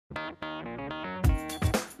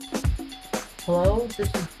Hello, this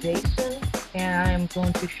is Jason, and I am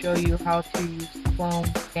going to show you how to use Clone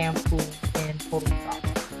Stamp Tool in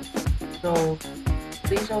Photoshop. So,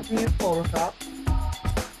 please open your Photoshop.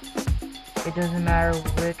 It doesn't matter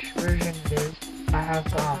which version it is. I have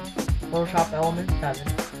Photoshop Element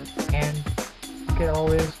 7, and you could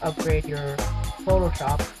always upgrade your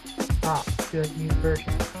Photoshop to a new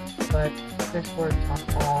version, but this works on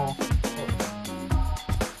all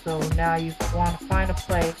Photoshop. So now you want to find a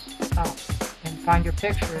place and find your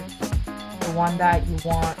picture, the one that you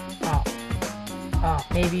want.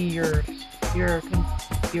 Maybe your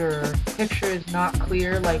picture is not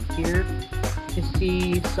clear, like here. You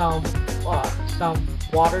see some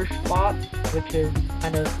water spot, which is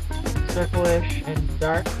kind of circle-ish and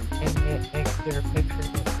dark, and it makes your picture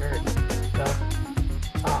look dirty. So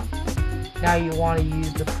now you want to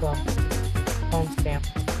use the clone stamp.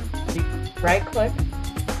 So you right click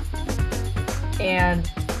and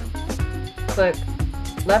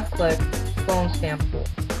left click clone stamp tool,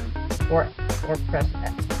 or press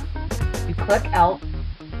X. You click Alt.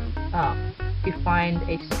 You find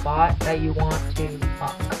a spot that you want to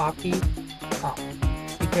copy,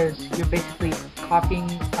 because you're basically copying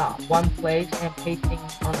one place and pasting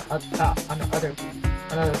on another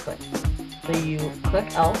place. So you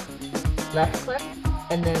click Alt, left click,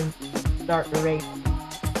 and then start erasing.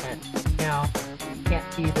 And now you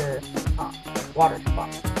can't see the water spot,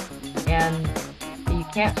 and you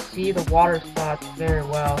can't see the water spots very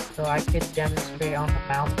well. So I could demonstrate on the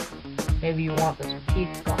mountain. Maybe you want this peak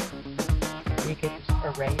gone. You could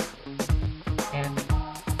just erase it, and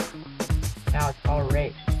now it's all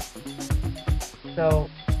erased. So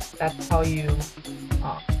that's how you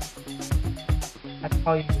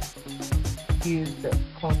use the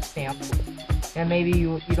clone stamp tool. And maybe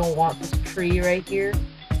you don't want this tree right here.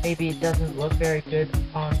 Maybe it doesn't look very good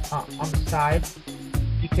on the side.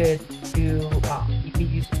 You could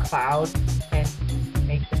use a cloud and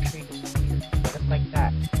make the tree disappear, just like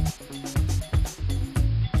that.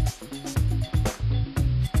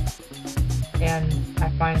 And I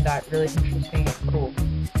find that really interesting and cool.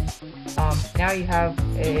 Now you have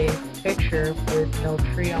a picture with no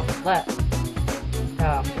tree on the left,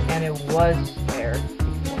 and it was there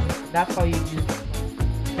before. That's how you use it.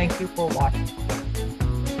 Thank you for watching.